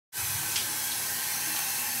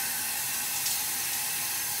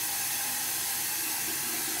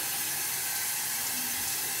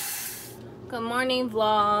Good morning,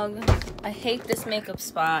 vlog. I hate this makeup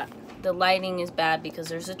spot. The lighting is bad because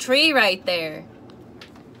there's a tree right there.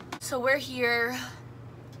 So we're here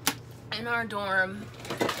in our dorm,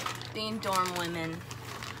 being dorm women.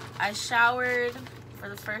 I showered for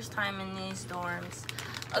the first time in these dorms.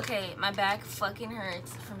 Okay, my back fucking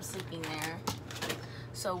hurts from sleeping there.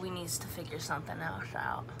 So we need to figure something else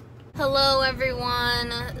out. Hello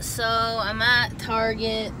everyone. So I'm at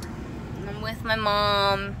Target. I'm with my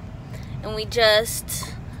mom. And we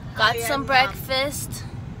just got some breakfast.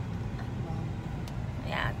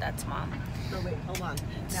 Yeah, that's mom. No, wait, hold on.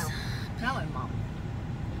 Now I'm mom.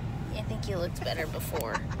 I think you looked better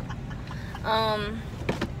before.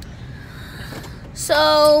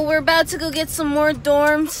 So we're about to go get some more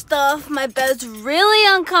dorm stuff. My bed's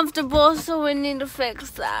really uncomfortable, so we need to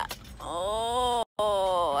fix that. Oh,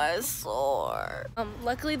 I'm sore.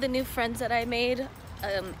 Luckily the new friends that I made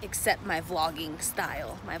accept my vlogging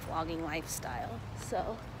style, my vlogging lifestyle.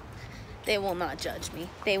 So they will not judge me.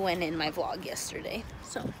 They went in my vlog yesterday.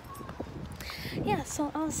 So yeah,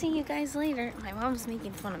 so I'll see you guys later. My mom's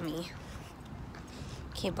making fun of me.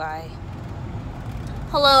 Okay, bye.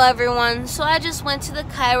 Hello everyone. So I just went to the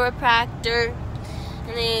chiropractor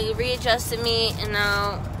and they readjusted me and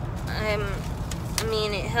now I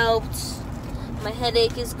mean it helped. My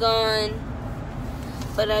headache is gone.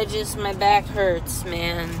 But my back hurts,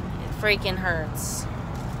 man. It freaking hurts.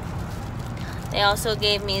 They also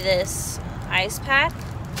gave me this ice pack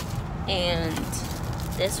and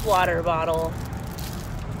this water bottle.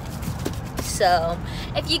 So,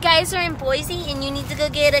 if you guys are in Boise and you need to go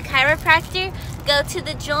get a chiropractor, go to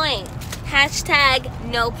The Joint. #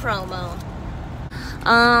 no promo.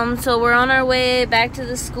 So we're on our way back to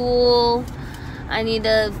the school. I need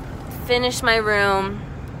to finish my room.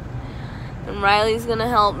 And Riley's gonna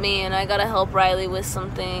help me, and I gotta help Riley with some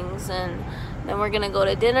things, and then we're gonna go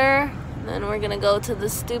to dinner, and then we're gonna go to the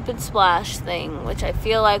stupid splash thing, which I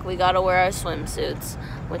feel like we gotta wear our swimsuits,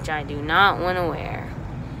 which I do not want to wear.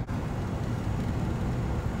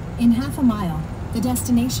 In half a mile, the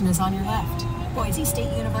destination is on your left. Boise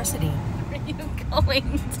State University. What are you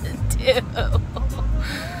going to do?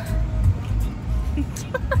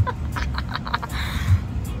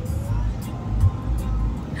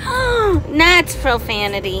 That's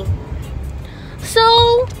profanity.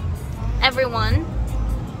 So, everyone,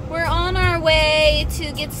 we're on our way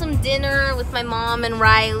to get some dinner with my mom and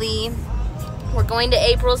Riley. We're going to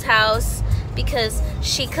April's house because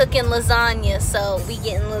she cooking lasagna, so we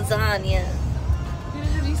getting lasagna.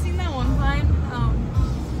 Have you seen that one time?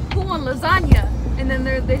 Who won lasagna? And then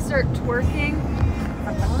they start twerking.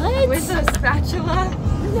 What? With a spatula.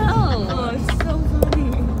 No. Oh, it's so funny.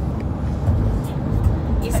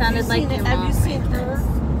 You sounded like your mom. Have you seen her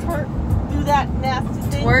do that nasty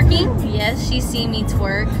thing? Twerking? Yes, she's seen me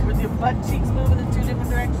twerk. With your butt cheeks moving in 2 different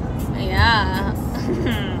directions? Yeah.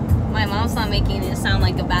 My mom's not making it sound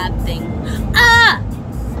like a bad thing. Ah!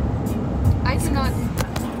 I cannot.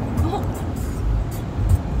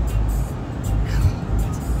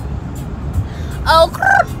 Oh,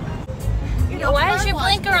 you know, why is your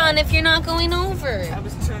blinker on if you're not going over? I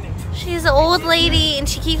was turning. She's an old lady and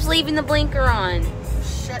she keeps leaving the blinker on.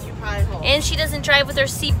 Shut your pie hole. And she doesn't drive with her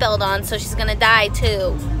seatbelt on, so she's gonna die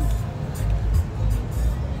too.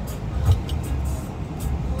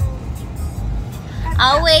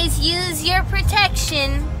 Always use your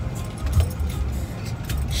protection.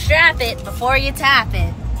 Strap it before you tap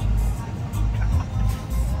it.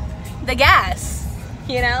 The gas,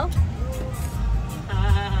 you know?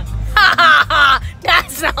 Ha ha ha!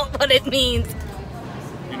 That's not what it means.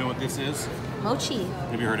 You know what this is? Mochi.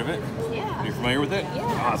 Have you heard of it? Yeah. Are you familiar with it? Yeah.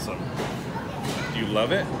 Awesome. Do you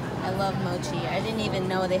love it? I love mochi. I didn't even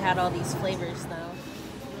know they had all these flavors though.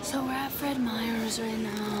 So we're at Fred Meyer's right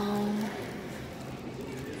now.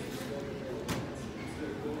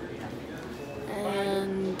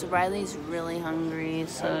 And Riley's really hungry,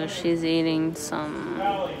 so she's eating some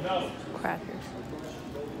crackers.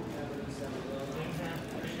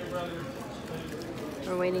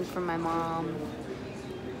 We're waiting for my mom.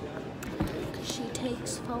 She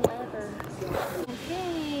takes forever.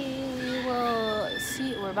 Okay, we'll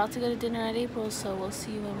see. We're about to go to dinner at April's, so we'll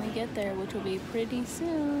see you when we get there, which will be pretty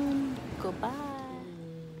soon. Goodbye.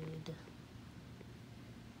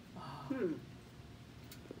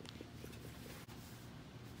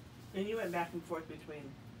 And you went back and forth between,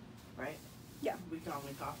 right? Yeah. Week on,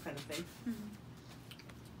 week off kind of thing.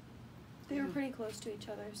 They were pretty close to each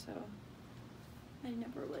other, so I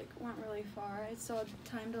never went really far. I still had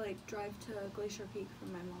time to drive to Glacier Peak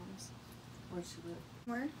from my mom's. Where'd she live?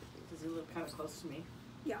 Where? Does he live kind of close to me?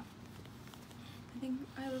 Yeah. I think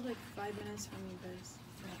I live 5 minutes from you guys.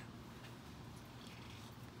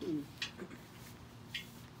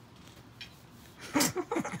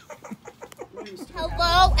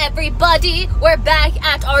 Hello, everybody. We're back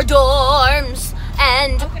at our dorms,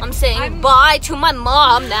 and I'm saying bye to my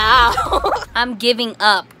mom now. I'm giving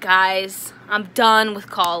up, guys. I'm done with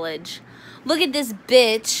college. Look at this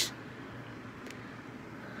bitch.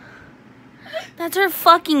 That's her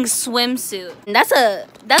fucking swimsuit. And that's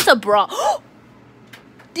a bra.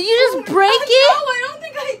 Did you just break it? No, I don't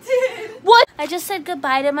think I did. What? I just said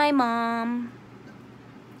goodbye to my mom.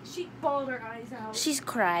 She bawled her eyes out. She's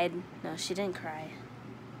cried. No, she didn't cry.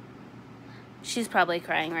 She's probably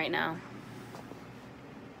crying right now.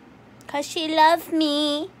 'Cause she loves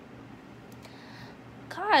me.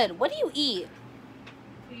 God, what do you eat?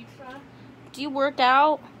 Pizza? Do you work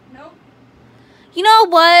out? Nope. You know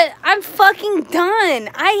what? I'm fucking done.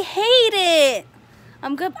 I hate it.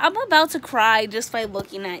 I'm about to cry just by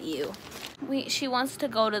looking at you. She wants to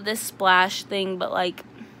go to this splash thing, but like,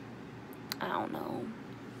 I don't know.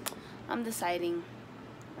 I'm deciding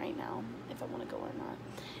right now if I want to go or not.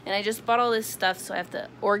 And I just bought all this stuff, so I have to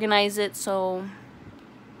organize it. So,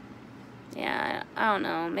 yeah, I don't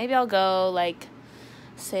know. Maybe I'll go, like,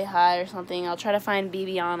 say hi or something. I'll try to find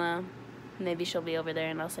Bibiana. Maybe she'll be over there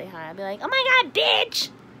and I'll say hi. I'll be like, oh my god, bitch!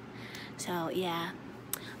 So, yeah.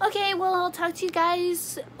 Okay, well, I'll talk to you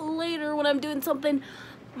guys later when I'm doing something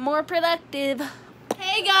more productive.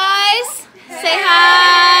 Hey, guys! Hey. Say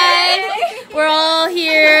hi! We're all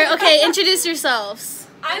here. Okay, introduce yourselves.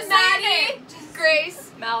 I'm Maddie.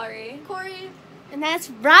 Grace. Mallory. Corey. And that's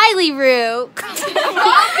Riley Rue.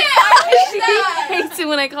 I She hates it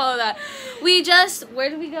when I call her that. We just, where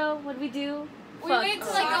did we go? What did we do? We went to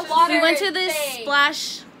like a water We went to this thing.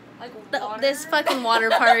 splash, Like this fucking water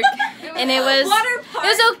park, and it was, water park. it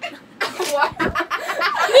was okay.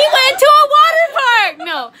 We went to a water park.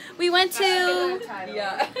 No, we went to.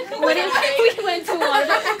 Yeah. What did we went to a water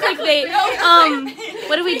park? Clickbait.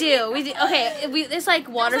 What did we do? Okay. It's like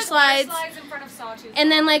water slides, in front of Sawtooth.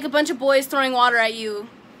 and then like a bunch of boys throwing water at you,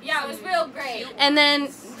 Yeah, it was real great. and then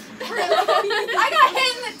I got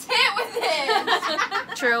hit in the tit with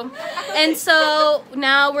it. true. And so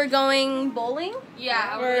now we're going bowling.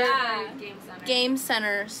 Yeah, We're- Game Center. Game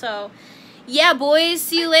Center. So, yeah, boys.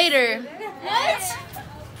 See you later. What?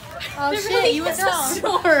 Oh shit! You went to a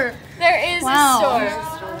store. There is a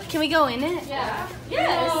store. Can we go in it? Yeah.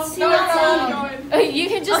 Yes. No, you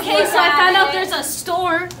can just. Okay, so I found out there's a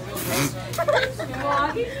store.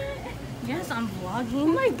 Yes, I'm vlogging. Oh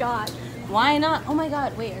my god. Why not? Oh my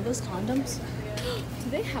god. Wait, are those condoms? Do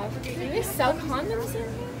they sell condoms in here?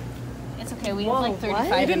 It's okay. We have like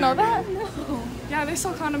 35. You didn't know that? No. Yeah, they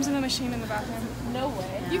sell condoms in the machine in the bathroom. No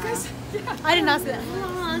way. You guys, yeah. I did not see that.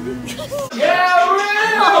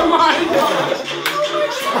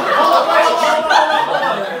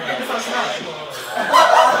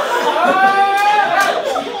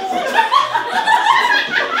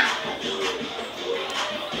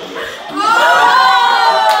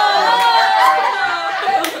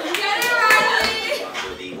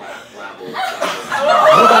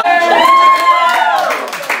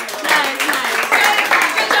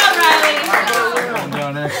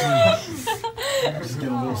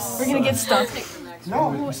 We're gonna get stuck. No,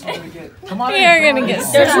 we're still gonna get. Come on. We are gonna get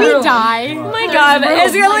stuck. We die. Oh my god,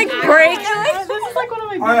 it's gonna like break. This is like one of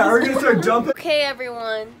my Alright, we're gonna start jumping. Okay,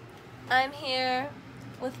 everyone. I'm here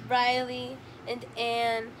with Riley and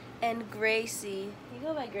Anne and Gracie. You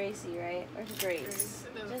go by Gracie, right? Or Grace?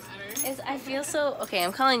 It doesn't matter. I feel so... Okay,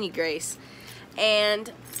 I'm calling you Grace.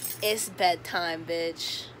 And it's bedtime,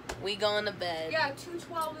 bitch. We going to bed. Yeah,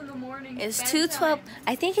 2:12 in the morning. It's bedtime. 2:12.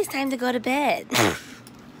 I think it's time to go to bed.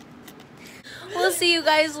 We'll see you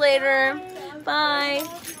guys later. Bye.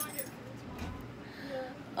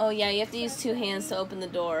 Oh, yeah, you have to use 2 hands to open the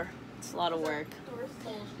door. It's a lot of work.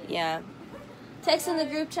 Yeah. Text in the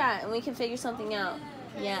group chat and we can figure something out.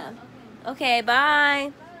 Yeah. Okay,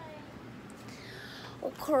 bye.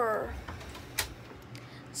 Okay.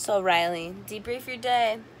 So, Riley, debrief your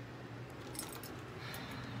day.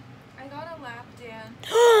 I got a lap dance.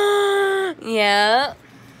 Yeah.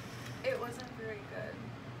 It wasn't very good.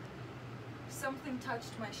 Something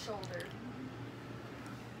touched my shoulder.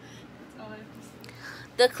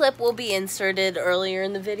 The clip will be inserted earlier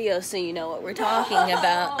in the video so you know what we're talking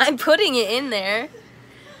about. I'm putting it in there.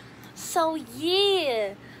 So,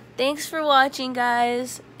 yeah. Thanks for watching,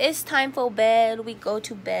 guys. It's time for bed. We go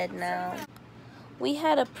to bed now. We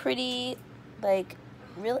had a pretty,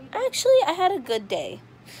 really... Actually, I had a good day.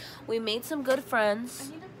 We made some good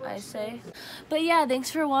friends, I say. But yeah,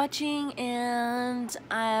 thanks for watching, and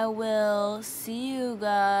I will see you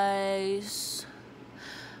guys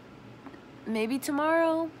maybe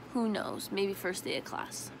tomorrow, who knows, maybe first day of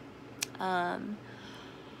class.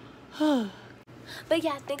 But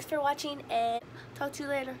yeah, thanks for watching and talk to you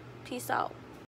later. Peace out.